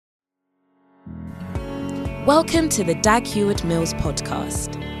Welcome to the Dag Heward-Mills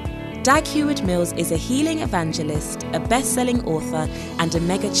podcast. Dag Heward-Mills is a healing evangelist, a best-selling author, and a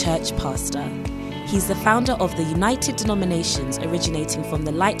mega-church pastor. He's the founder of the United Denominations, originating from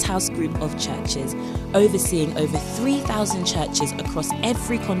the Lighthouse Group of churches, overseeing over 3,000 churches across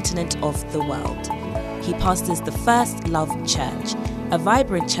every continent of the world. He pastors the First Love Church, a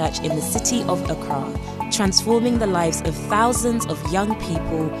vibrant church in the city of Accra, transforming the lives of thousands of young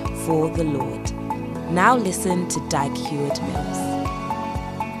people for the Lord. Now listen to Dag Heward-Mills.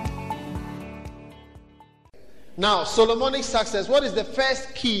 Now, Solomonic success. What is the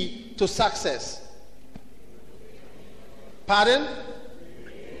first key to success? Pardon?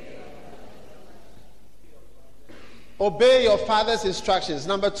 Obey your father's instructions.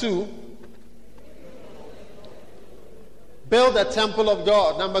 Number 2, build a temple of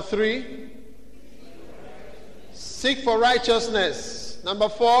God. Number 3, seek for righteousness. Number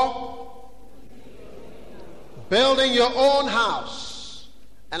 4, building your own house.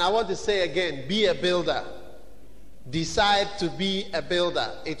 And I want to say again, be a builder. Decide to be a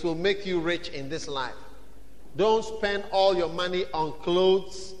builder. It will make you rich in this life. Don't spend all your money on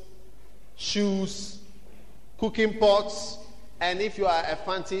clothes, shoes, cooking pots, and if you are a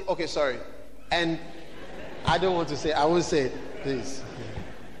fancy, and I don't want to say, I won't say it, please.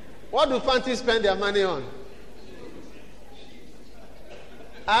 What do fancies spend their money on?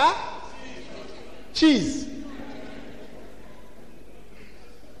 Cheese.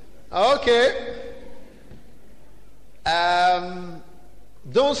 Okay.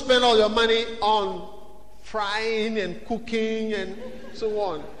 Don't spend all your money on frying and cooking and so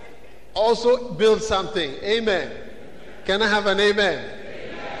on. Also build something. Amen. Can I have an amen?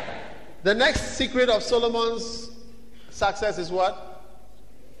 Amen. The next secret of Solomon's success is what?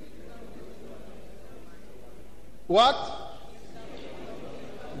 What?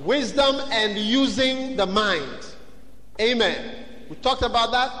 Wisdom and using the mind. Amen. We talked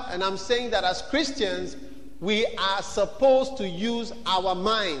about that, and I'm saying that as Christians, we are supposed to use our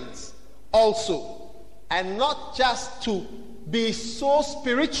minds also, and not just to be so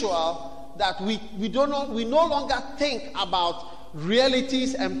spiritual that we no longer think about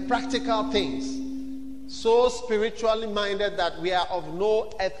realities and practical things. So spiritually minded that we are of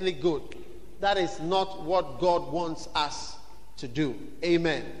no earthly good. That is not what God wants us to do.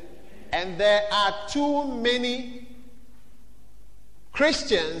 Amen. And there are too many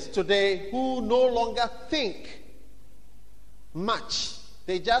Christians today who no longer think much.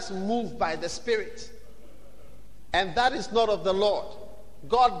 They just move by the Spirit. And that is not of the Lord.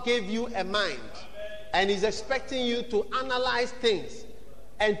 God gave you a mind, and He's expecting you to analyze things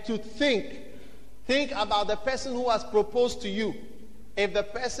and to think about the person who has proposed to you. If the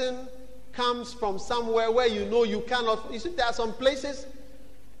person comes from somewhere where you know you cannot, you see, there are some places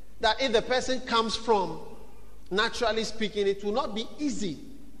that if the person comes from, naturally speaking, it will not be easy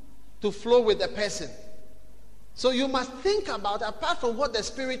to flow with the person. So you must think about, apart from what the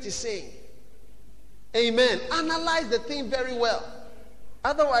Spirit is saying. Amen. Analyze the thing very well.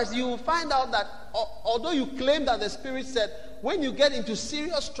 Otherwise, you will find out that although you claim that the Spirit said, when you get into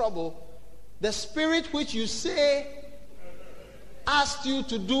serious trouble, the Spirit which you say asked you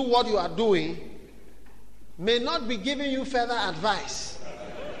to do what you are doing may not be giving you further advice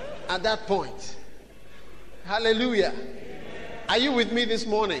at that point. Hallelujah. Are you with me this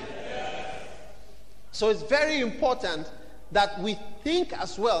morning? So it's very important that we think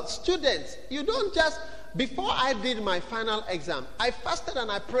as well. Students, you don't just, before I did my final exam, I fasted and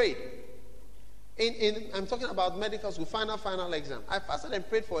I prayed. I'm talking about medical school, final exam. I fasted and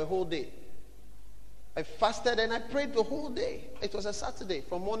prayed for a whole day. I fasted and I prayed the whole day. It was a Saturday,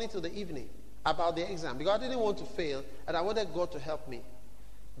 from morning to the evening, about the exam, because I didn't want to fail and I wanted God to help me.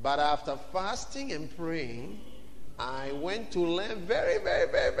 But after fasting and praying, I went to learn very, very,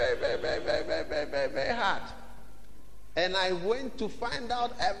 very, very, very, very, very, very, very, very, very hard. And I went to find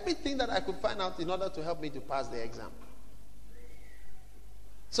out everything that I could find out in order to help me to pass the exam.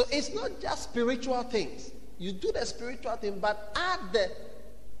 So it's not just spiritual things. You do the spiritual thing, but add the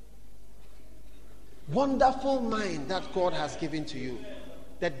wonderful mind that God has given to you.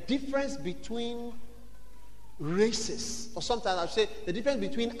 The difference between races, or sometimes I say the difference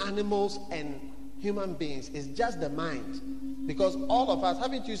between animals and human beings is just the mind. Because all of us,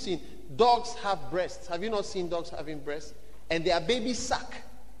 haven't you seen, dogs have breasts. Have you not seen dogs having breasts? And their babies suck,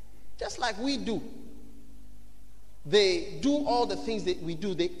 just like we do. They do all the things that we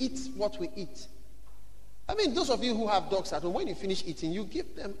do. They eat what we eat. I mean, those of you who have dogs at home, when you finish eating, you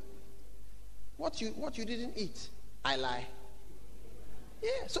give them what you didn't eat. I lie.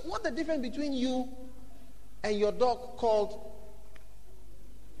 Yeah, so what's the difference between you and your dog called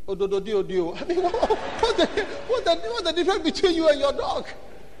Ododio. I mean, what's the difference between you and your dog?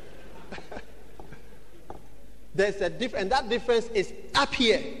 There's a difference, and that difference is up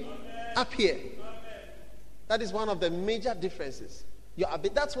here. Up here. That is one of the major differences.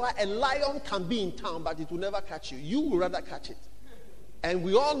 That's why a lion can be in town, but it will never catch you. You will rather catch it. And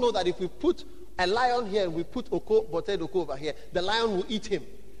we all know that if we put a lion here and we put Boted Oko over here, the lion will eat him.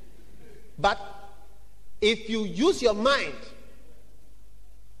 But if you use your mind,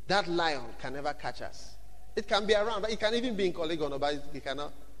 that lion can never catch us. It can be around, but it can even be in Kolegono, but it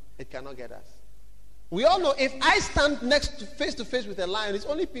cannot get us. We all know if I stand face to face with a lion, it's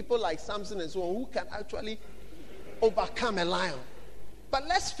only people like Samson and so on who can actually overcome a lion. But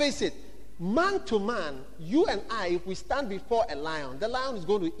let's face it, man to man, you and I, if we stand before a lion, the lion is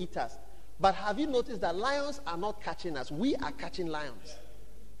going to eat us. But have you noticed that lions are not catching us? We are catching lions.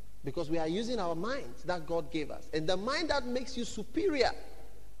 Because we are using our minds that God gave us. And the mind that makes you superior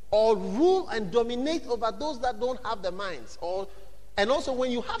or rule and dominate over those that don't have the minds. And also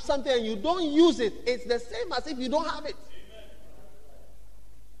when you have something and you don't use it, it's the same as if you don't have it.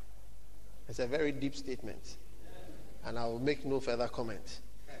 It's a very deep statement. And I will make no further comment.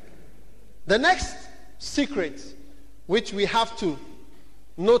 The next secret which we have to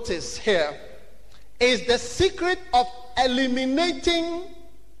notice here is the secret of eliminating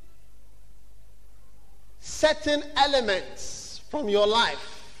certain elements from your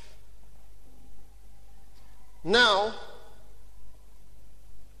life. Now,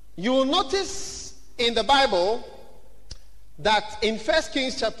 you will notice in the Bible that in 1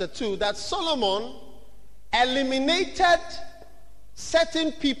 Kings chapter 2 that Solomon eliminated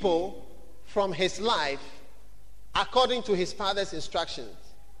certain people from his life according to his father's instructions.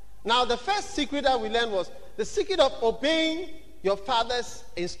 Now, the first secret that we learned was the secret of obeying your father's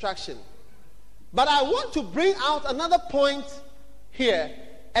instruction. But I want to bring out another point here,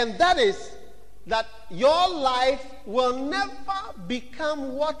 and that is that your life will never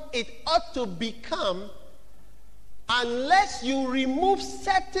become what it ought to become unless you remove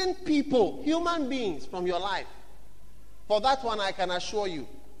certain people, human beings, from your life. For that one, I can assure you.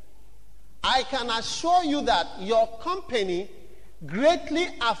 I can assure you that your company greatly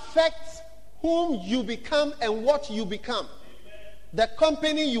affects whom you become and what you become. The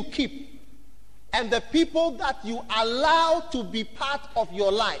company you keep and the people that you allow to be part of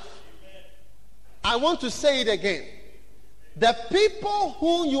your life. I want to say it again. The people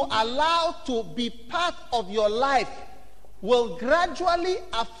who you allow to be part of your life will gradually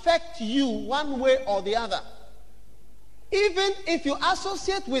affect you one way or the other. Even if you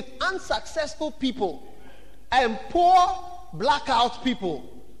associate with unsuccessful people and poor blackout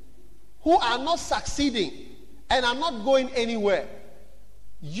people who are not succeeding and are not going anywhere,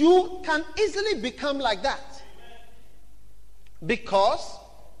 you can easily become like that. Because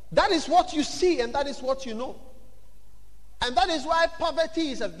that is what you see and that is what you know. And that is why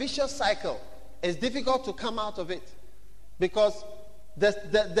poverty is a vicious cycle. It's difficult to come out of it. Because the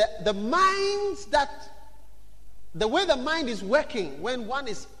way the mind is working when one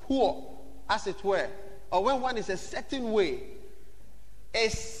is poor, as it were, or when one is a certain way,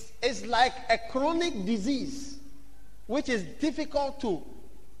 is like a chronic disease which is difficult to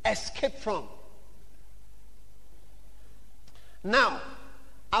escape from. Now,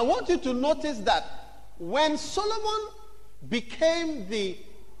 I want you to notice that when Solomon became the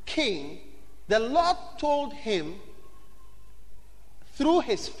king, the Lord told him through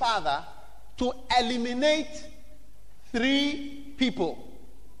his father to eliminate 3 people.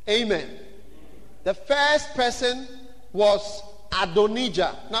 Amen. The first person was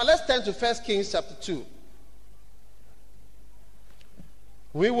Adonijah. Now let's turn to 1 Kings chapter 2.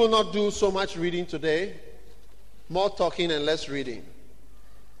 We will not do so much reading today. More talking and less reading.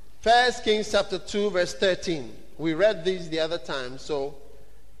 1 Kings chapter 2 verse 13. We read these the other time, so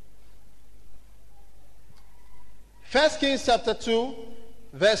 1 Kings chapter 2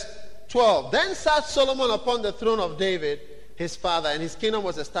 verse 12. Then sat Solomon upon the throne of David, his father, and his kingdom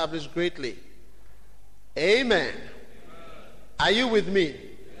was established greatly. Amen. Are you with me?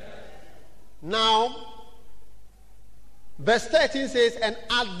 Now, verse 13 says, and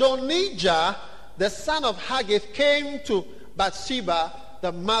Adonijah, the son of Haggith, came to Bathsheba,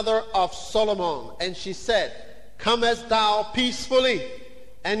 the mother of Solomon, and she said, comest thou peacefully?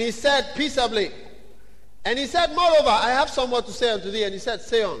 And he said, peaceably. And he said, moreover, I have somewhat to say unto thee. And he said,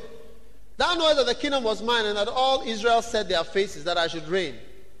 say on. Thou knowest that the kingdom was mine, and that all Israel set their faces that I should reign.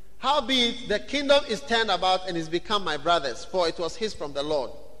 Howbeit, the kingdom is turned about and is become my brother's, for it was his from the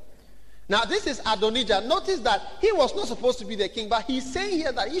Lord. Now, this is Adonijah. Notice that he was not supposed to be the king, but he's saying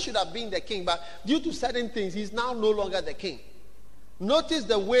here that he should have been the king, but due to certain things, he's now no longer the king. Notice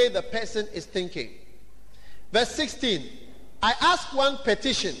the way the person is thinking. Verse 16, I ask one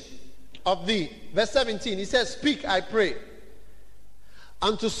petition of thee. Verse 17, he says, speak, I pray,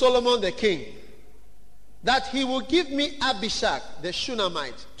 unto Solomon the king, that he will give me Abishag the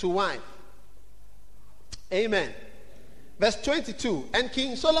Shunammite to wife. Amen. Verse 22, and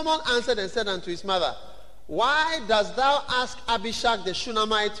King Solomon answered and said unto his mother, why dost thou ask Abishag the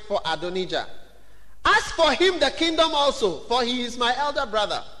Shunammite for Adonijah? Ask for him the kingdom also, for he is my elder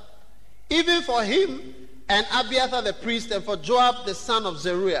brother. Even for him and Abiathar the priest, and for Joab the son of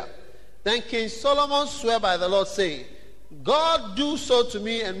Zeruiah. Then King Solomon swore by the Lord, saying, God do so to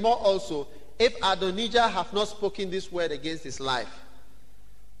me and more also, if Adonijah have not spoken this word against his life.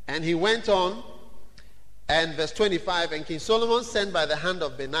 And he went on, and verse 25, and King Solomon sent by the hand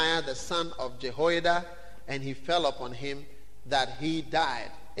of Benaiah the son of Jehoiada, and he fell upon him that he died.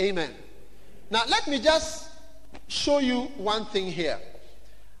 Amen. Now let me just show you one thing here.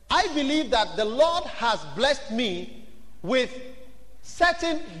 I believe that the Lord has blessed me with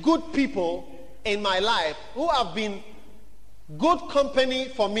certain good people in my life who have been good company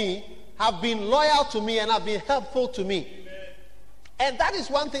for me, have been loyal to me, and have been helpful to me. Amen. And that is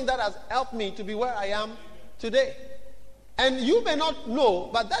one thing that has helped me to be where I am today. And you may not know,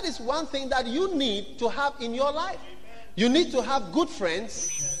 but that is one thing that you need to have in your life. Amen. You need to have good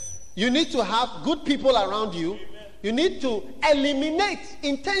friends. You need to have good people around you. Amen. You need to eliminate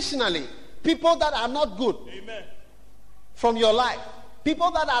intentionally people that are not good. Amen. From your life.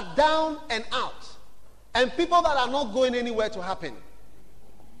 People that are down and out. And people that are not going anywhere to happen.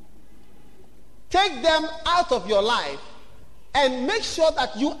 Take them out of your life and make sure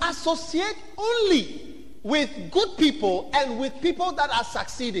that you associate only with good people and with people that are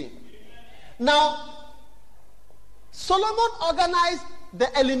succeeding. Now, Solomon organized the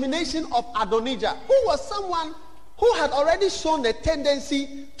elimination of Adonijah, who was someone who had already shown a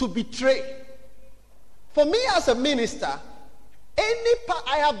tendency to betray. For me as a minister,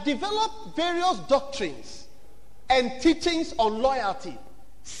 I have developed various doctrines and teachings on loyalty,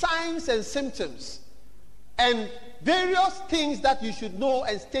 signs and symptoms, and various things that you should know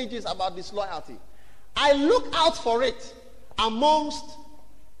and stages about disloyalty. I look out for it amongst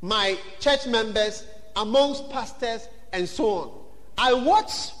my church members, amongst pastors, and so on. I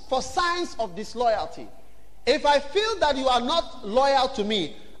watch for signs of disloyalty. If I feel that you are not loyal to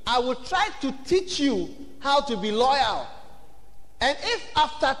me, I will try to teach you how to be loyal. And if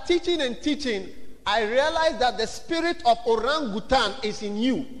after teaching and teaching, I realize that the spirit of orangutan is in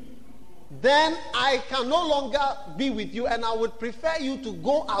you, then I can no longer be with you, and I would prefer you to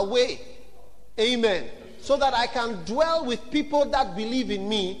go away. Amen. So that I can dwell with people that believe in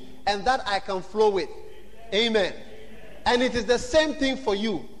me and that I can flow with. Amen. And it is the same thing for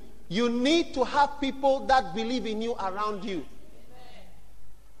you. You need to have people that believe in you around you.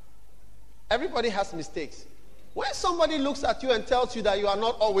 Everybody has mistakes. When somebody looks at you and tells you that you are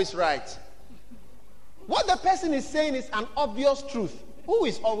not always right, what the person is saying is an obvious truth. Who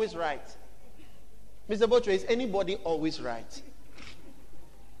is always right? Mr. Botre, is anybody always right?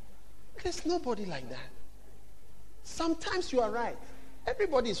 There's nobody like that. Sometimes you are right.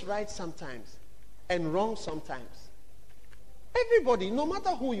 Everybody is right sometimes and wrong sometimes. Everybody, no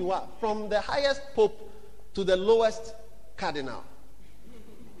matter who you are, from the highest pope to the lowest cardinal,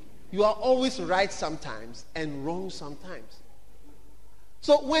 you are always right sometimes and wrong sometimes.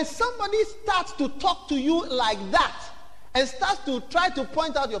 So when somebody starts to talk to you like that and starts to try to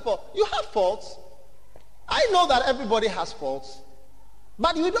point out your fault, you have faults. I know that everybody has faults.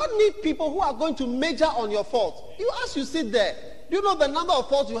 But you don't need people who are going to major on your faults. As you sit there, do you know the number of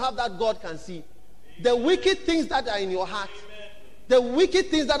faults you have that God can see? The wicked things that are in your heart. The wicked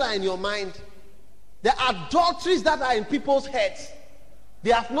things that are in your mind. The adulteries that are in people's heads.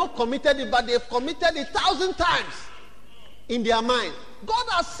 They have not committed it, but they've committed it 1,000 times in their mind. God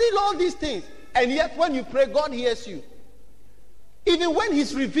has seen all these things. And yet when you pray, God hears you. Even when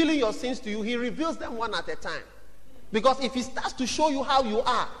he's revealing your sins to you, he reveals them one at a time. Because if he starts to show you how you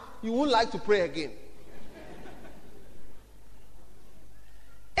are, you won't like to pray again.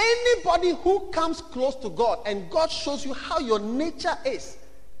 Anybody who comes close to God and God shows you how your nature is.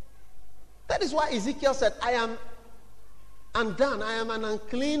 That is why Ezekiel said, I am undone. I am an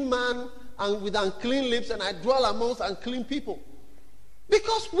unclean man and with unclean lips, and I dwell amongst unclean people.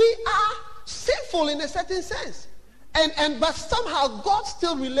 Because we are sinful in a certain sense. But somehow God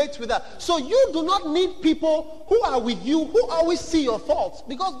still relates with us. So you do not need people who are with you, who always see your faults.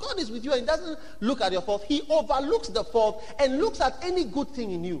 Because God is with you and he doesn't look at your fault. He overlooks the fault and looks at any good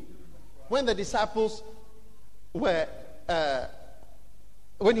thing in you. When the disciples were,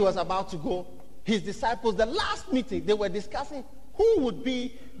 when he was about to go, his disciples, the last meeting, they were discussing, who would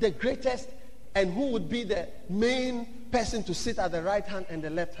be the greatest and who would be the main person to sit at the right hand and the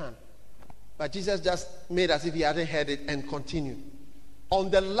left hand. But Jesus just made as if he hadn't heard it and continued. On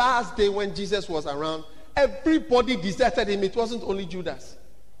the last day when Jesus was around, everybody deserted him. It wasn't only Judas.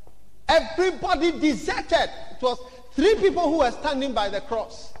 Everybody deserted. It was 3 people who were standing by the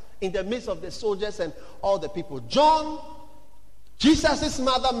cross in the midst of the soldiers and all the people. John, Jesus'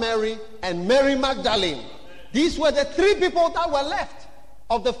 mother Mary, and Mary Magdalene. These were the 3 people that were left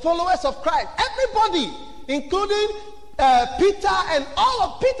of the followers of Christ. Everybody, including Peter and all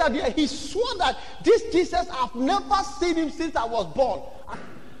of Peter there, he swore that this Jesus, I've never seen him since I was born.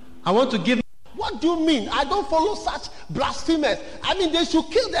 I want to give. What do you mean? I don't follow such blasphemers. I mean, they should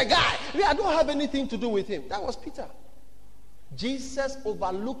kill the guy. I don't have anything to do with him. That was Peter. Jesus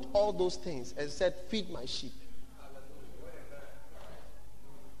overlooked all those things and said, feed my sheep.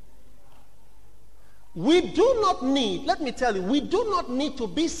 We do not need, let me tell you, we do not need to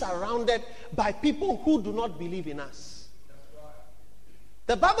be surrounded by people who do not believe in us.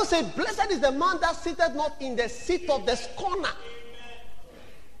 The Bible says, blessed is the man that sitteth not in the seat of the scorner.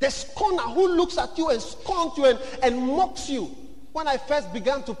 The scorner who looks at you and scorns you and mocks you. When I first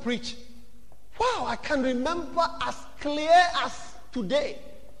began to preach, wow, I can remember as clear as today,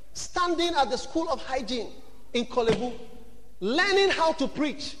 standing at the School of Hygiene in Kolebu, learning how to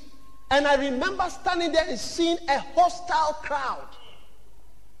preach. And I remember standing there and seeing a hostile crowd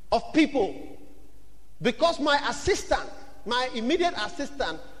of people because my assistant, my immediate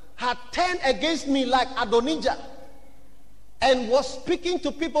assistant, had turned against me like Adonijah and was speaking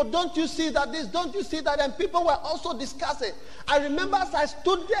to people. Don't you see that this? Don't you see that? And people were also discussing. I remember as I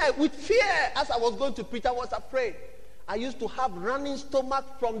stood there with fear as I was going to preach, I was afraid. I used to have running stomach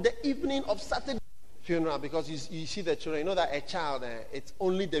from the evening of Saturday funeral, because you see the children, you know that a child, it's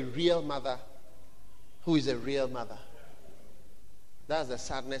only the real mother who is a real mother. That's the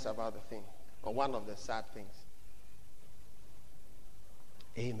sadness about the thing, or one of the sad things.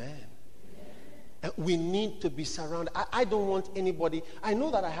 Amen. And we need to be surrounded. I don't want anybody. I know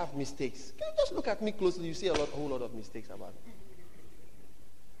that I have mistakes. Can you just look at me closely? You see a whole lot of mistakes about me.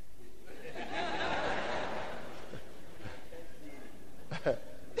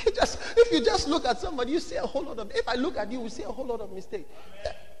 If you just look at somebody, you see a whole lot of. If I look at you, we see a whole lot of mistakes.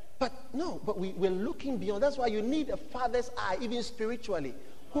 But we're looking beyond. That's why you need a father's eye, even spiritually,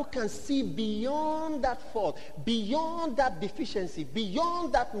 who can see beyond that fault, beyond that deficiency,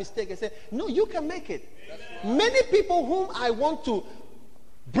 beyond that mistake, and say, no, you can make it. Many people whom I want to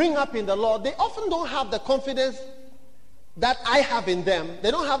bring up in the Lord, they often don't have the confidence that I have in them.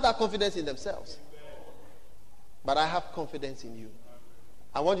 They don't have that confidence in themselves. But I have confidence in you.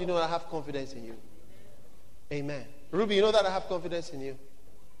 I want you to know that I have confidence in you. Amen. Ruby, you know that I have confidence in you.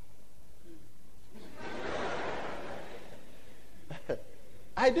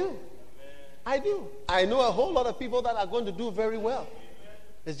 I do. I do. I know a whole lot of people that are going to do very well.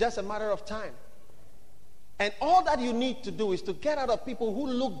 It's just a matter of time. And all that you need to do is to get out of people who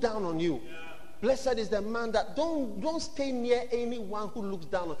look down on you. Blessed is the man that don't stay near anyone who looks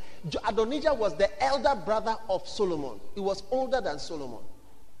down on. Adonijah was the elder brother of Solomon. He was older than Solomon.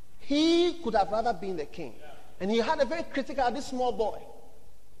 He could have rather been the king. And he had a very critical, this small boy.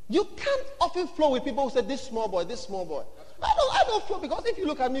 You can't often flow with people who say, this small boy, this small boy. I don't flow, because if you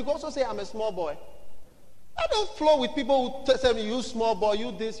look at me, you can also say I'm a small boy. I don't flow with people who tell me, you small boy,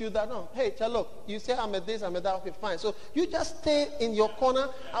 you this, you that. No. Hey, look, you say I'm a this, I'm a that, okay, fine. So you just stay in your corner.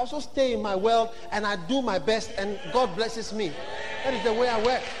 I also stay in my world, and I do my best, and God blesses me. That is the way I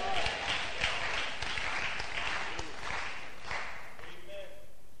work.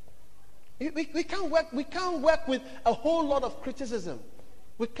 We can't work with a whole lot of criticism.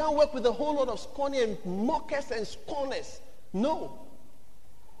 We can't work with a whole lot of scorning and mockers and scorners. No,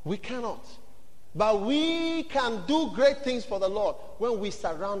 we cannot. But we can do great things for the Lord when we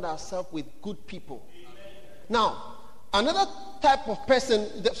surround ourselves with good people. Amen. Now, another type of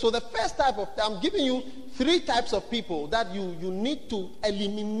person, so the first type of, I'm giving you 3 types of people that you need to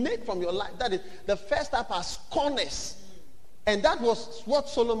eliminate from your life. That is, the first type are scorners. And that was what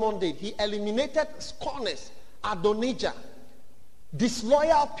Solomon did. He eliminated scorners, Adonijah,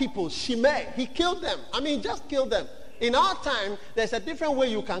 disloyal people, Shimei. He killed them. I mean, just killed them. In our time, there's a different way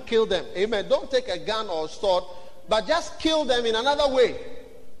you can kill them. Amen. Don't take a gun or a sword, but just kill them in another way.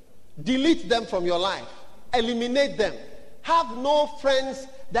 Delete them from your life. Eliminate them. Have no friends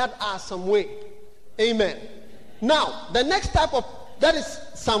that are some way. Amen. Now, the next type of, that is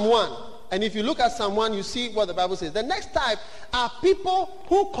Psalm 1. And if you look at Psalm 1, you see what the Bible says. The next type are people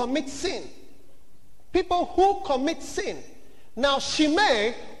who commit sin. People who commit sin. Now,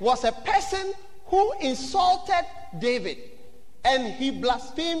 Shimei was a person who insulted David. and he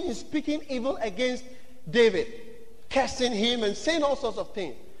blasphemed in speaking evil against David, cursing him and saying all sorts of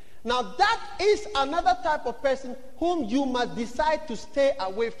things. Now that is another type of person whom you must decide to stay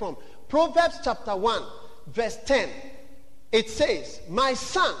away from. Proverbs chapter 1, verse 10. It says, "My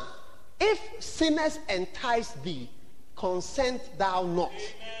son, if sinners entice thee, consent thou not."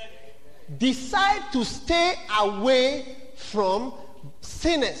 Decide to stay away from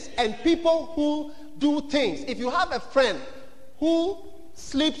sinners and people who do things. If you have a friend who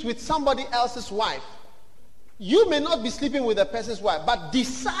sleeps with somebody else's wife, you may not be sleeping with a person's wife, but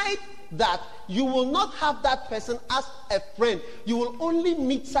decide that you will not have that person as a friend. You will only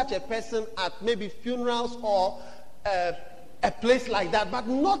meet such a person at maybe funerals or a place like that, but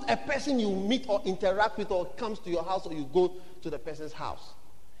not a person you meet or interact with or comes to your house or you go to the person's house.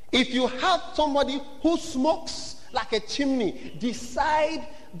 If you have somebody who smokes like a chimney, decide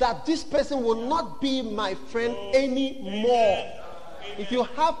that this person will not be my friend anymore. If you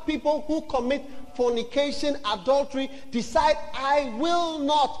have people who commit fornication, adultery, decide I will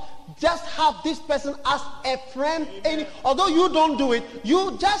not just have this person as a friend. Although you don't do it,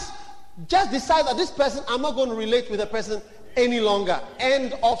 you just decide that this person, I'm not going to relate with the person any longer.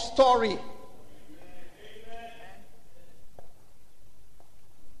 End of story.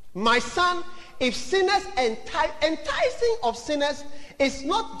 My son, if sinners enticing of sinners is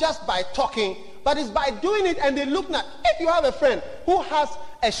not just by talking, but it's by doing it and they look now. If you have a friend who has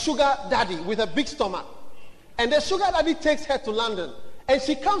a sugar daddy with a big stomach, and the sugar daddy takes her to London, and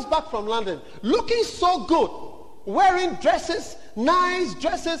she comes back from London looking so good, wearing dresses, nice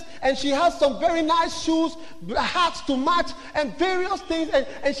dresses, and she has some very nice shoes, hats to match, and various things,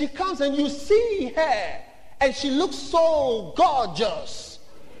 and she comes and you see her, and she looks so gorgeous.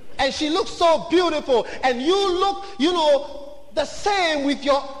 And she looks so beautiful, and you look, the same with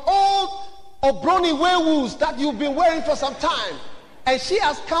your old Obroni werewolves that you've been wearing for some time. And she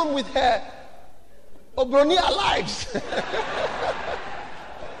has come with her Obroni lives.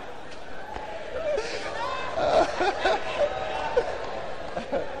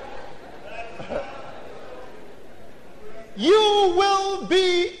 You will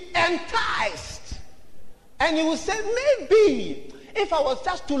be enticed. And you will say, maybe if I was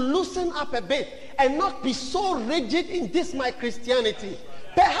just to loosen up a bit and not be so rigid in this my Christianity,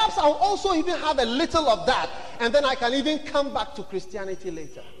 perhaps I'll also even have a little of that, and then I can even come back to Christianity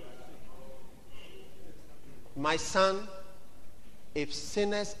later. My son, if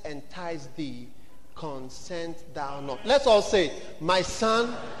sinners entice thee, consent thou not. Let's all say, my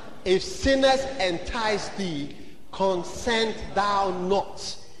son, if sinners entice thee, consent thou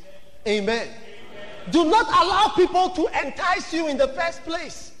not. Amen. Do not allow people to entice you in the first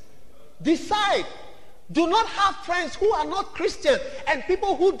place. Decide. Do not have friends who are not Christian and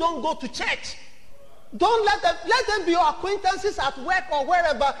people who don't go to church. Don't let them be your acquaintances at work or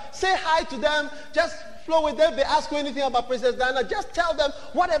wherever. Say hi to them. Just flow with them. If they ask you anything about Princess Diana, just tell them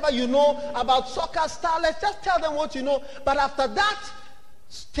whatever you know about soccer starlets. Just tell them what you know. But after that,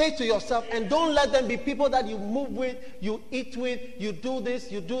 stay to yourself and don't let them be people that you move with, you eat with, you do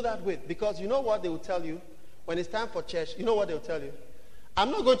this, you do that with. Because you know what they will tell you? When it's time for church, you know what they'll tell you?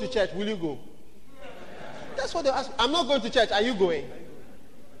 I'm not going to church, will you go? That's what they'll ask. I'm not going to church, are you going?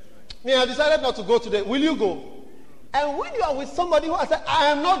 Me, I've decided not to go today, will you go? And when you are with somebody who has said, I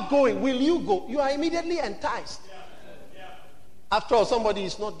am not going, will you go? You are immediately enticed. After all, somebody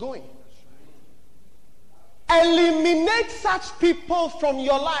is not going. Eliminate such people from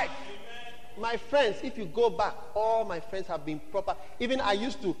your life. My friends, if you go back, all my friends have been proper. Even I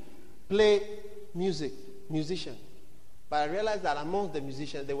used to play musician. But I realized that among the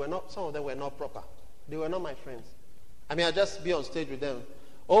musicians, some of them were not proper. They were not my friends. I mean, I just be on stage with them.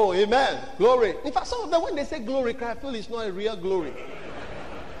 Oh, amen, glory. In fact, some of them, when they say glory, I feel it's not a real glory.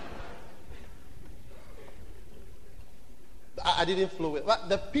 I didn't flow with. But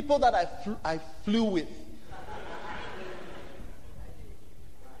the people that I flew with,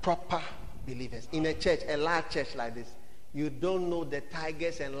 proper believers in a church, a large church like this, you don't know the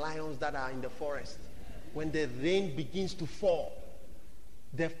tigers and lions that are in the forest. When the rain begins to fall,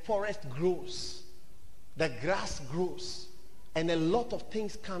 the forest grows, the grass grows, and a lot of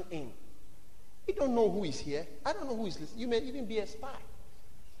things come in. You don't know who is here. I don't know who is listening. You may even be a spy.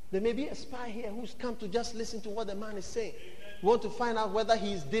 There may be a spy here who's come to just listen to what the man is saying. You want to find out whether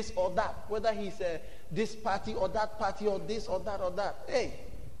he is this or that, whether he's this party or that party or this or that or that. Hey,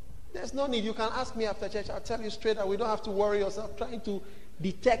 there's no need. You can ask me after church. I'll tell you straight out. We don't have to worry yourself trying to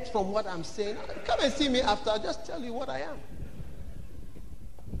detect from what I'm saying. Come and see me after. I'll just tell you what I am.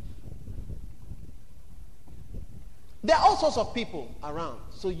 There are all sorts of people around.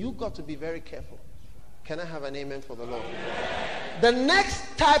 So you've got to be very careful. Can I have an amen for the Lord? Amen. The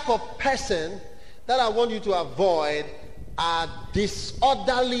next type of person that I want you to avoid are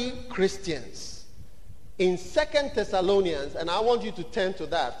disorderly Christians. In 2 Thessalonians, and I want you to turn to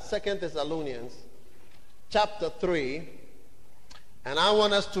that, 2 Thessalonians chapter 3, and I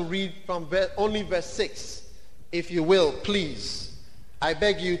want us to read from only verse 6, if you will, please. I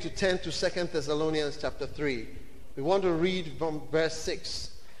beg you to turn to 2 Thessalonians chapter 3. We want to read from verse 6.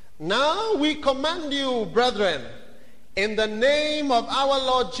 Now we command you, brethren, in the name of our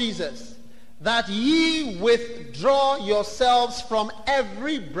Lord Jesus, that ye withdraw yourselves from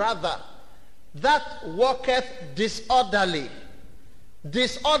every brother that walketh disorderly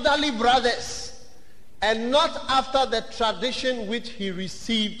brothers, and not after the tradition which he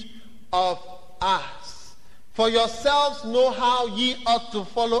received of us. For yourselves know how ye ought to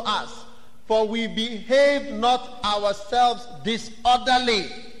follow us, for we behave not ourselves disorderly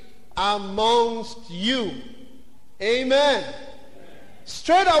amongst you. Amen.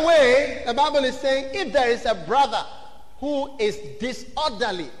 Straight away, the Bible is saying, if there is a brother who is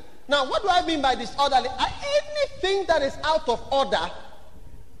disorderly. Now, what do I mean by disorderly? Anything that is out of order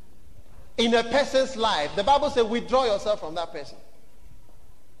in a person's life, the Bible says, withdraw yourself from that person.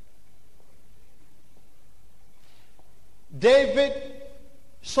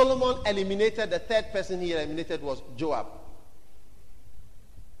 Solomon eliminated, the third person he eliminated was Joab.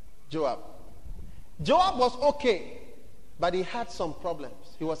 Joab was okay, but he had some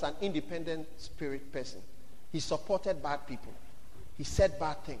problems. He was an independent spirit person. He supported bad people. He said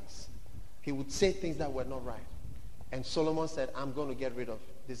bad things. He would say things that were not right. And Solomon said, I'm going to get rid of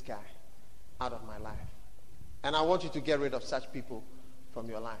this guy out of my life. And I want you to get rid of such people from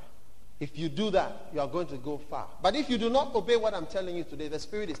your life. If you do that, you are going to go far. But if you do not obey what I'm telling you today, the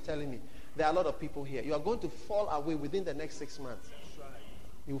Spirit is telling me, there are a lot of people here. You are going to fall away within the next 6 months.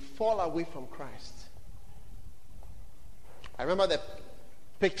 You fall away from Christ. I remember the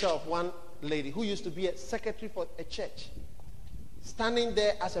picture of one lady who used to be a secretary for a church, standing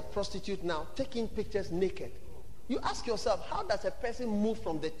there as a prostitute now, taking pictures naked. You ask yourself, how does a person move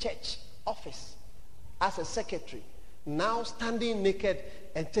from the church office as a secretary, now standing naked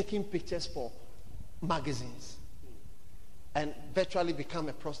and taking pictures for magazines, and virtually become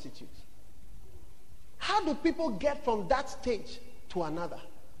a prostitute? How do people get from that stage to another?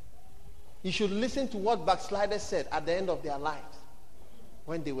 You should listen to what backsliders said at the end of their lives,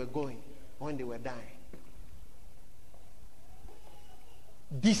 when they were going, when they were dying.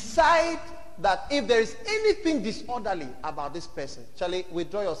 Decide that if there is anything disorderly about this person, Charlie,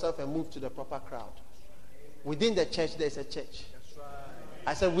 withdraw yourself and move to the proper crowd. Within the church, there is a church.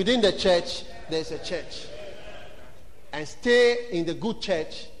 I said, within the church, there is a church. And stay in the good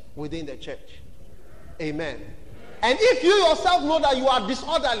church within the church. Amen. And if you yourself know that you are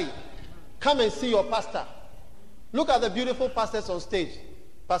disorderly, come and see your pastor. Look at the beautiful pastors on stage.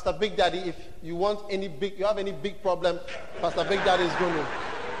 Pastor Big Daddy, if you have any big problem, Pastor Big Daddy is going to.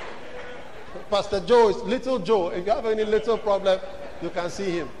 Pastor Joe is Little Joe. If you have any little problem, you can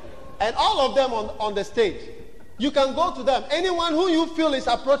see him. And all of them on the stage. You can go to them. Anyone who you feel is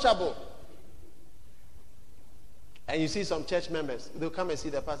approachable. And you see some church members, they'll come and see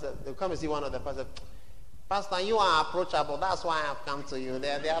the pastor. They'll come and see one of the pastors. Pastor, you are approachable. That's why I have come to you.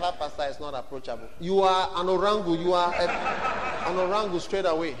 The other pastor is not approachable. You are an orangu. You are an orangu straight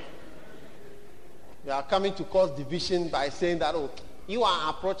away. You are coming to cause division by saying that, oh, you are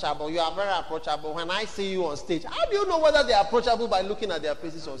approachable. You are very approachable. When I see you on stage, how do you know whether they are approachable? By looking at their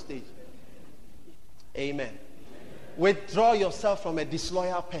faces on stage. Amen. Withdraw yourself from a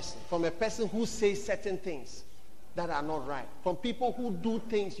disloyal person, from a person who says certain things that are not right, from people who do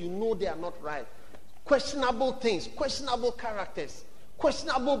things you know they are not right. Questionable things, questionable characters,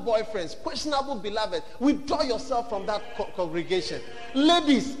 questionable boyfriends, questionable beloveds. Withdraw yourself from that congregation.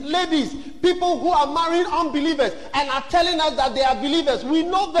 Ladies, people who are marrying unbelievers and are telling us that they are believers. We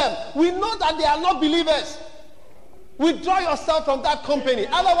know them. We know that they are not believers. Withdraw yourself from that company.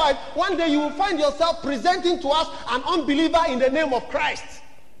 Otherwise, one day you will find yourself presenting to us an unbeliever in the name of Christ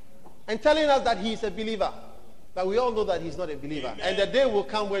and telling us that he is a believer. But we all know that he's not a believer. Amen. And the day will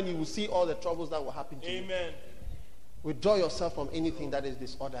come when you will see all the troubles that will happen to you. Withdraw yourself from anything that is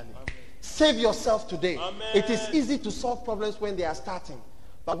disorderly. Amen. Save yourself today. Amen. It is easy to solve problems when they are starting.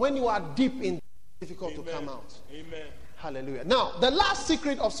 But when you are deep in, it's difficult to come out. Amen. Hallelujah. Now, the last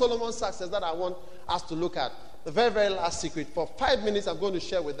secret of Solomon's success that I want us to look at, the very, very last secret, for 5 minutes I'm going to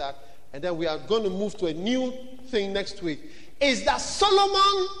share with that, and then we are going to move to a new thing next week, is that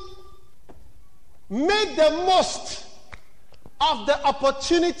Solomon made the most of the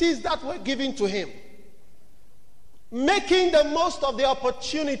opportunities that were given to him. Making the most of the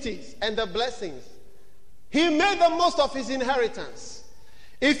opportunities and the blessings He made the most of his inheritance.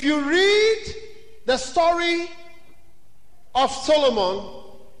 If you read the story of Solomon,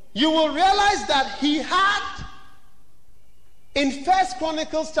 you will realize that he had, in 1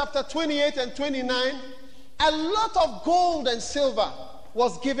 Chronicles chapter 28 and 29, a lot of gold and silver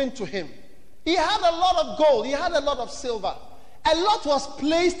was given to him. He had a lot of gold. He had a lot of silver. A lot was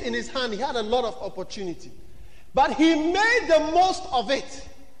placed in his hand. He had a lot of opportunity. But he made the most of it.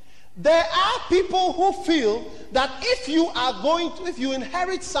 There are people who feel that if you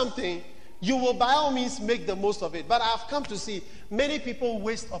inherit something, you will by all means make the most of it. But I've come to see many people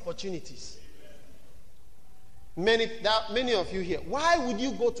waste opportunities. Many of you here. Why would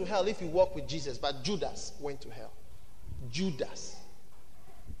you go to hell if you walk with Jesus? But Judas went to hell. Judas.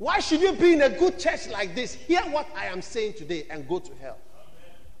 Why should you be in a good church like this, hear what I am saying today, and go to hell?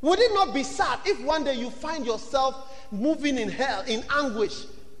 Would it not be sad if one day you find yourself moving in hell, in anguish,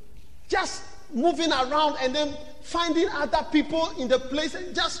 just moving around and then finding other people in the place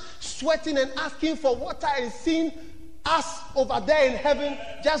and just sweating and asking for water and seeing us over there in heaven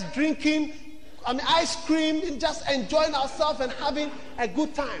just drinking ice cream and just enjoying ourselves and having a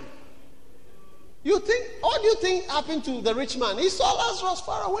good time? What do you think happened to the rich man? He saw Lazarus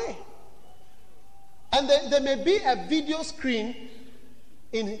far away. And there may be a video screen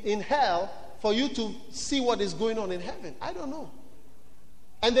in hell for you to see what is going on in heaven. I don't know.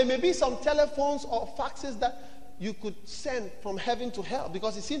 And there may be some telephones or faxes that you could send from heaven to hell,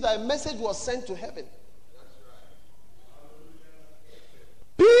 because it seems that a message was sent to heaven.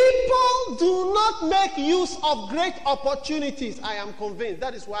 People do not make use of great opportunities. I am convinced.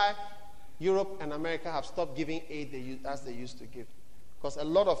 That is why Europe and America have stopped giving aid as they used to give. Because a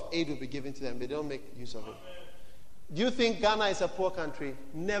lot of aid will be given to them. They don't make use of it. Do you think Ghana is a poor country?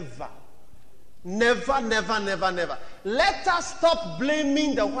 Never. Never, never, never, never. Let us stop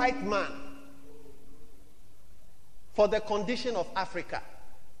blaming the white man for the condition of Africa.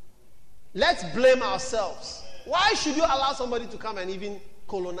 Let's blame ourselves. Why should you allow somebody to come and even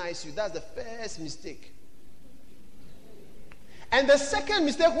colonize you? That's the first mistake. And the second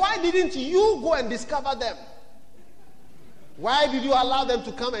mistake, why didn't you go and discover them? Why did you allow them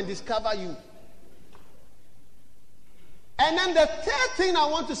to come and discover you? And then the third thing I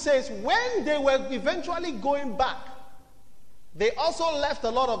want to say is, when they were eventually going back, they also left a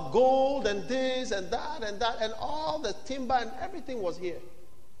lot of gold and this and that and all the timber and everything was here.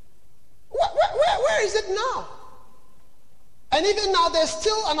 Where is it now? And even now there's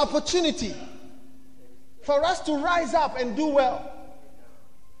still an opportunity for us to rise up and do well.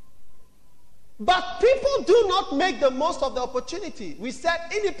 But people do not make the most of the opportunity. We said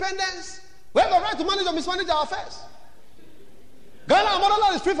independence. We have a right to manage or mismanage our affairs. Ghana and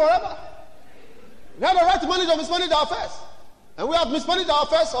motherland is free forever. We have a right to manage or mismanage our affairs. And we have mismanaged our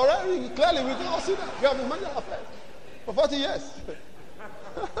affairs already. Clearly, we can all see that. We have mismanaged our affairs for 40 years.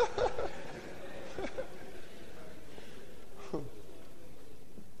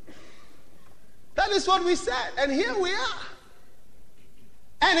 That is what we said. And here we are.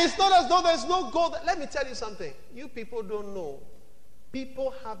 And it's not as though there's no gold. Let me tell you something. You people don't know.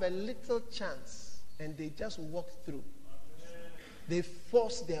 People have a little chance and they just walk through. They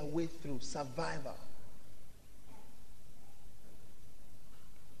force their way through. Survival.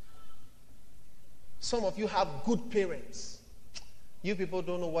 Some of you have good parents. You people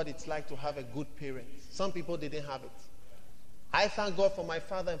don't know what it's like to have a good parent. Some people didn't have it. I thank God for my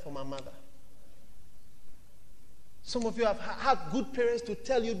father and for my mother. Some of you have had good parents to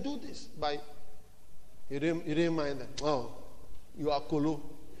tell you, do this. But you didn't mind them. Oh, you are Kolo.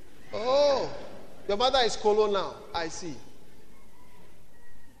 Oh, your mother is Kolo now. I see.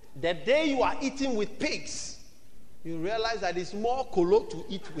 The day you are eating with pigs, you realize that it's more Kolo to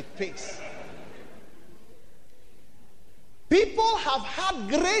eat with pigs. People have had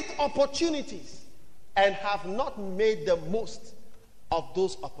great opportunities and have not made the most of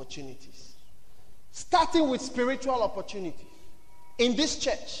those opportunities. Starting with spiritual opportunities. In this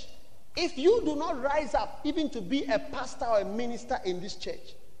church, if you do not rise up even to be a pastor or a minister in this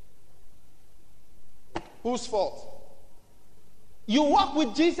church, whose fault? You walk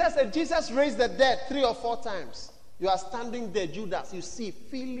with Jesus and Jesus raised the dead 3 or 4 times. You are standing there, Judas. You see,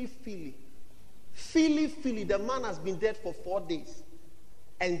 Philly. The man has been dead for 4 days.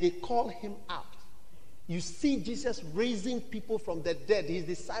 And they call him out. You see Jesus raising people from the dead. His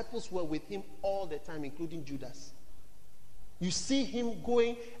disciples were with him all the time, including Judas. You see him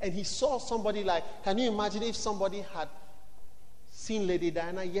going, and he saw somebody like, can you imagine if somebody had seen Lady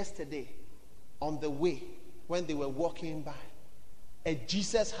Diana yesterday on the way when they were walking by, and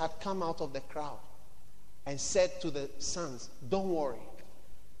Jesus had come out of the crowd and said to the sons, don't worry.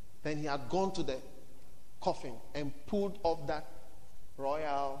 Then he had gone to the coffin and pulled off that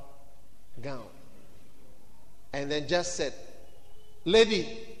royal gown. And then just said,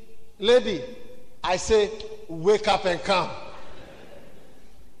 lady, I say, wake up and come.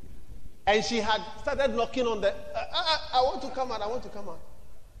 And she had started knocking on the, I want to come out.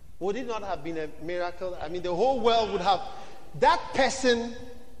 Would it not have been a miracle? I mean, the whole world would have, that person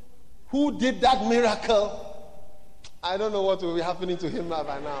who did that miracle, I don't know what will be happening to him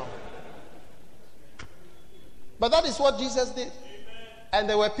by now. But that is what Jesus did. Amen. And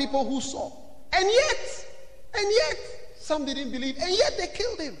there were people who saw. And yet, some didn't believe. And yet they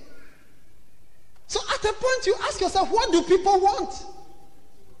killed him. So at a point you ask yourself, what do people want?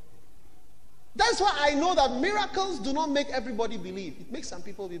 That's why I know that miracles do not make everybody believe. It makes some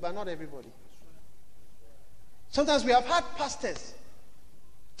people believe, but not everybody. Sometimes we have had pastors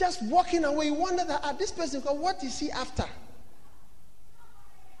just walking away. You wonder that this person, what is he after?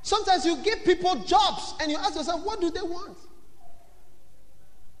 Sometimes you give people jobs and you ask yourself, what do they want?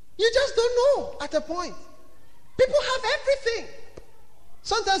 You just don't know at a point. People have everything.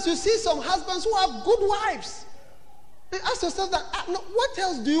 Sometimes you see some husbands who have good wives. And ask yourself that, what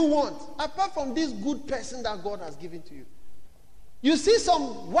else do you want apart from this good person that God has given to you? You see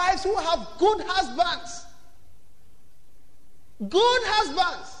some wives who have good husbands. Good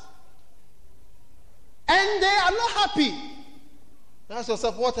husbands. And they are not happy. Ask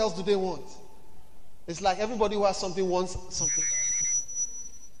yourself, what else do they want? It's like everybody who has something wants something else.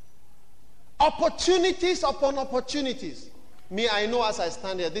 Opportunities upon opportunities. Me, I know as I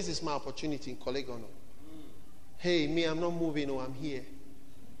stand here, this is my opportunity in Kolegono. Hey, me, I'm not moving, I'm here.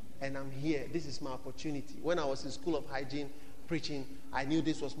 And I'm here. This is my opportunity. When I was in School of Hygiene preaching, I knew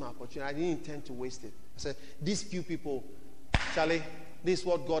this was my opportunity. I didn't intend to waste it. I said, these few people, Charlie, this is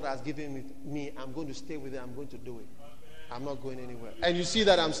what God has given me. I'm going to stay with it. I'm going to do it. I'm not going anywhere. And you see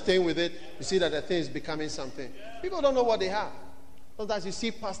that I'm staying with it. You see that the thing is becoming something. People don't know what they have. Sometimes you see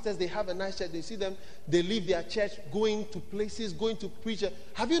pastors, they have a nice church. You see them, they leave their church, going to places, going to preach.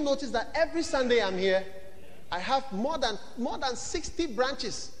 Have you noticed that every Sunday I'm here, I have more than 60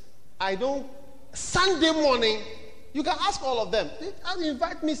 branches. Sunday morning, you can ask all of them. They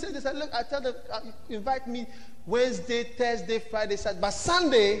invite me, say this, look, I tell them, invite me Wednesday, Thursday, Friday, Saturday. But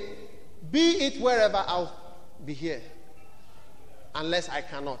Sunday, be it wherever, I'll be here. Unless I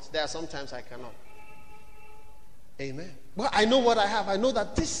cannot. There are sometimes I cannot. Amen. But I know what I have. I know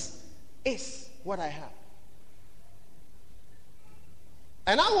that this is what I have.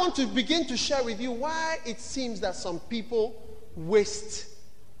 And I want to begin to share with you why it seems that some people waste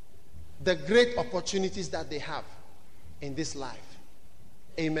the great opportunities that they have in this life.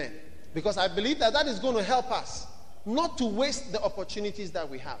 Amen. Because I believe that is going to help us not to waste the opportunities that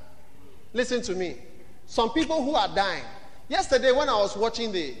we have. Listen to me. Some people who are dying. Yesterday when I was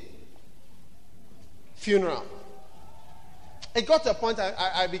watching the funeral, it got to a point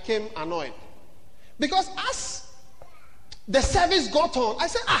I became annoyed. Because as the service got on, I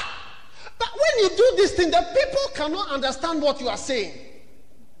said, but when you do this thing, the people cannot understand what you are saying.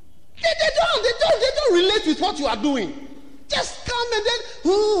 They don't relate with what you are doing. Just come and then,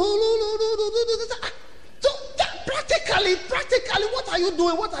 so practically, what are you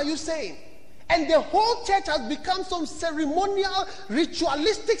doing? What are you saying? And the whole church has become some ceremonial,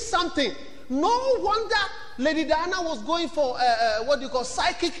 ritualistic something. No wonder Lady Diana was going for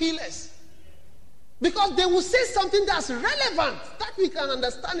psychic healers. Because they will say something that's relevant, that we can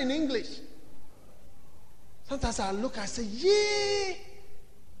understand in English. Sometimes I look, I say, yeah.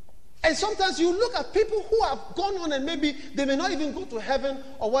 And sometimes you look at people who have gone on and maybe they may not even go to heaven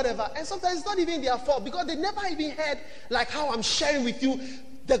or whatever. And sometimes it's not even their fault because they never even heard like how I'm sharing with you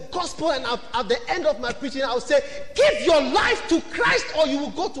the gospel, and at the end of my preaching, I will say, give your life to Christ or you will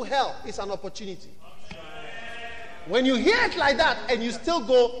go to hell. It's an opportunity. When you hear it like that and you still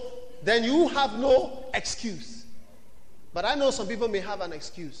go, then you have no excuse. But I know some people may have an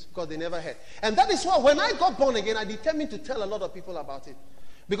excuse because they never heard. And that is why when I got born again, I determined to tell a lot of people about it.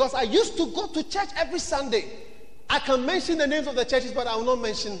 Because I used to go to church every Sunday. I can mention the names of the churches, but I will not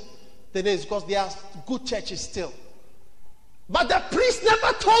mention the names because they are good churches still. But the priest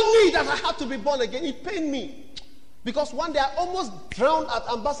never told me that I had to be born again. It pained me. Because one day I almost drowned at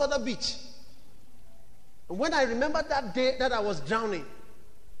Ambassador Beach. And when I remembered that day that I was drowning,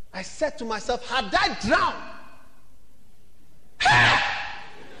 I said to myself, had I drowned,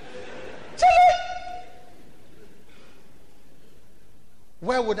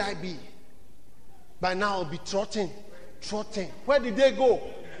 where would I be? By now I'll be trotting. Where did they go?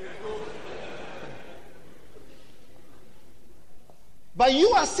 But you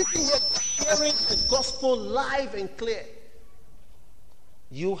are sitting here hearing the gospel live and clear.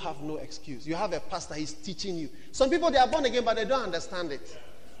 You have no excuse. You have a pastor, he's teaching you. Some people, they are born again, but they don't understand it.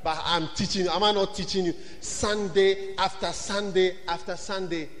 But I'm teaching you. Am I not teaching you? Sunday after Sunday after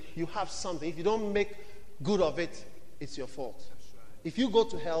Sunday, you have something. If you don't make good of it, it's your fault. If you go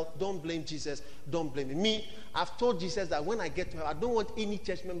to hell, don't blame Jesus. Don't blame me. I've told Jesus that when I get to hell, I don't want any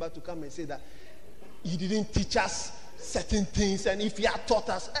church member to come and say that he didn't teach us certain things, and if he had taught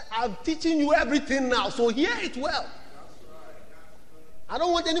us, I'm teaching you everything now, so hear it well. I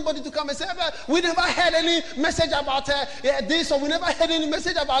don't want anybody to come and say, we never heard any message about this, or we never heard any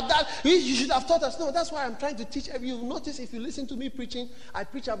message about that. You should have taught us. No, that's why I'm trying to teach you. Notice if you listen to me preaching, I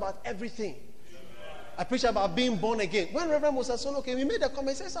preach about everything. I preach about being born again. When Reverend Mosasono came, he made a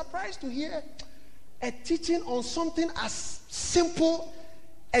comment, he said, surprised to hear a teaching on something as simple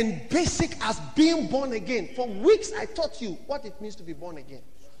and basic as being born again. For weeks I taught you what it means to be born again,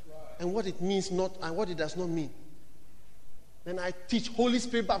 and what it means not, and what it does not mean. Then I teach Holy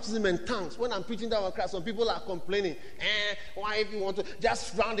Spirit baptism and tongues. When I'm preaching down on class, some people are complaining, why if you want to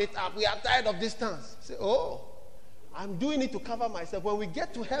just round it up, we are tired of these tongues. I say, oh, I'm doing it to cover myself. When we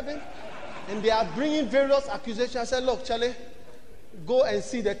get to heaven and they are bringing various accusations, I say, look, Charlie, go and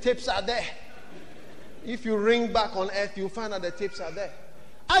see, the tapes are there. If you ring back on earth, you'll find that the tapes are there.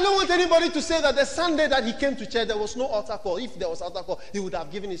 I don't want anybody to say that the Sunday that he came to church, there was no altar call. If there was altar call, he would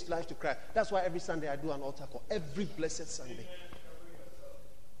have given his life to Christ. That's why every Sunday I do an altar call. Every blessed Sunday.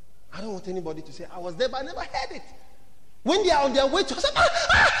 I don't want anybody to say, I was there, but I never heard it. When they are on their way to, I'm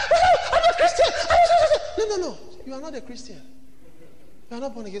a Christian. No. You are not a Christian. You are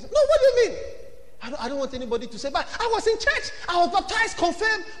not born again. No, what do you mean? I don't want anybody to say, but I was in church. I was baptized,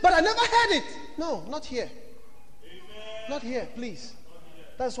 confirmed, but I never heard it. No, not here. Not here, please.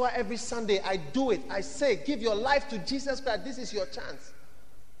 That's why every Sunday I do it. I say, give your life to Jesus Christ. This is your chance.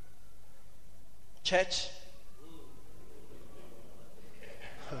 Church.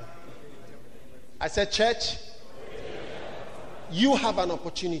 I said, church. You have an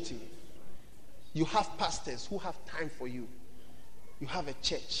opportunity. You have pastors who have time for you. You have a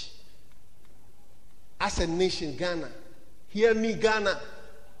church. As a nation, Ghana, hear me, Ghana,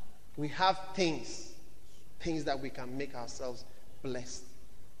 we have things that we can make ourselves blessed.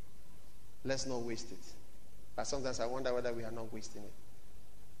 Let's not waste it. But sometimes I wonder whether we are not wasting it.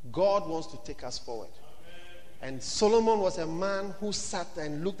 God wants to take us forward. And Solomon was a man who sat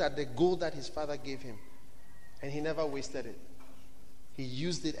and looked at the gold that his father gave him. And he never wasted it. He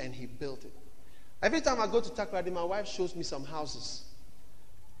used it and he built it. Every time I go to Takoradi, my wife shows me some houses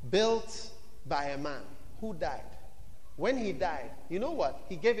built by a man who died. When he died, you know what?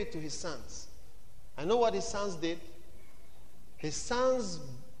 He gave it to his sons. I know what his sons did. His sons...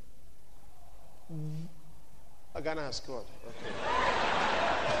 Ghana has scored. Okay.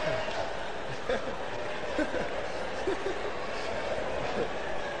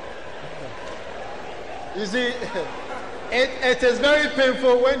 You see, it is very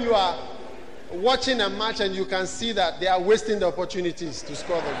painful when you are watching a match and you can see that they are wasting the opportunities to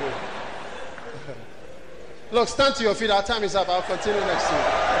score the goal. Look, stand to your feet. Our time is up. I'll continue next week.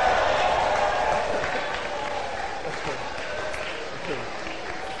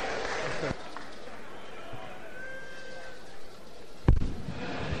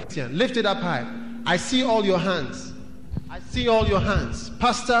 Lift it up high. I see all your hands. I see all your hands.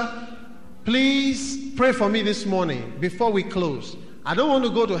 Pastor, please pray for me this morning before we close. I don't want to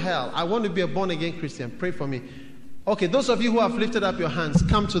go to hell. I want to be a born-again Christian. Pray for me. Okay, those of you who have lifted up your hands,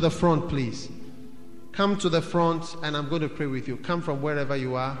 come to the front, please. Come to the front, and I'm going to pray with you. Come from wherever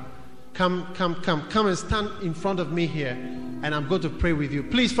you are. Come and stand in front of me here, and I'm going to pray with you.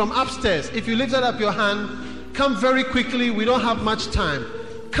 Please, from upstairs, if you lifted up your hand, come very quickly. We don't have much time.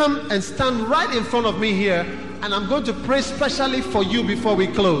 Come and stand right in front of me here, and I'm going to pray specially for you before we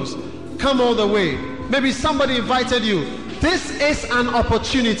close. Come all the way. Maybe somebody invited you. This is an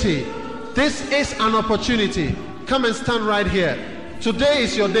opportunity. This is an opportunity. Come and stand right here. Today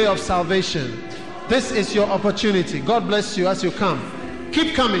is your day of salvation. This is your opportunity. God bless you as you come.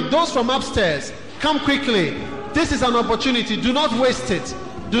 Keep coming. Those from upstairs, come quickly. This is an opportunity. Do not waste it.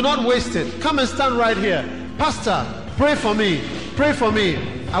 Do not waste it. Come and stand right here. Pastor, pray for me. Pray for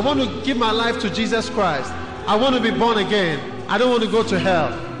me. I want to give my life to Jesus Christ. I want to be born again. I don't want to go to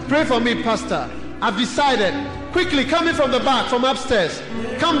hell. Pray for me, Pastor. I've decided. Quickly, coming from the back, from upstairs.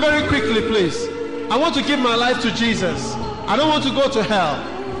 Come very quickly, please. I want to give my life to Jesus. I don't want to go to hell.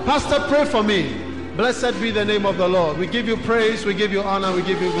 Pastor, pray for me. Blessed be the name of the Lord. We give you praise, we give you honor, we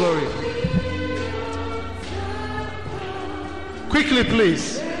give you glory. Quickly,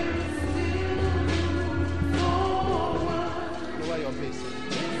 please. Lower your face.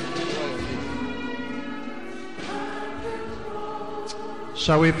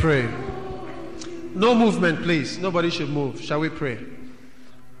 Shall we pray? No movement, please. Nobody should move. Shall we pray?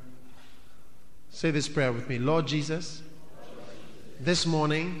 Say this prayer with me. Lord Jesus, this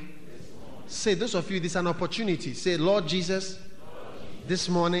morning, say, those of you, this is an opportunity. Say, Lord Jesus, this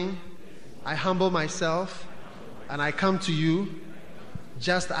morning, I humble myself and I come to you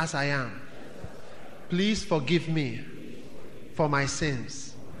just as I am. Please forgive me for my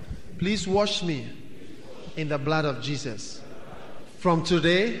sins. Please wash me in the blood of Jesus. From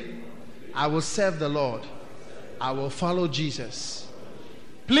today, I will serve the Lord. I will follow Jesus.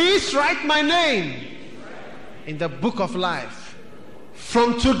 Please write my name in the book of life.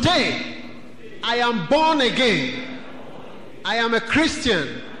 From today, I am born again. I am a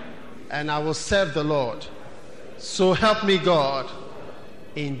Christian and I will serve the Lord. So help me God.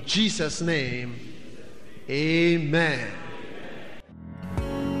 In Jesus' name, amen.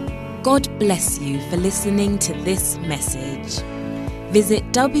 God bless you for listening to this message. Visit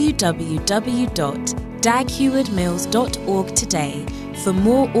www.daghewardmills.org today for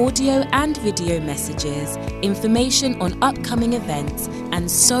more audio and video messages, information on upcoming events,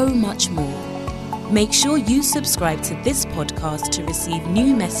 and so much more. Make sure you subscribe to this podcast to receive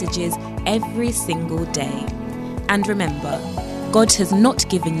new messages every single day. And remember, God has not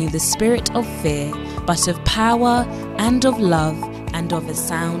given you the spirit of fear, but of power and of love and of a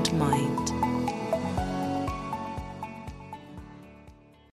sound mind.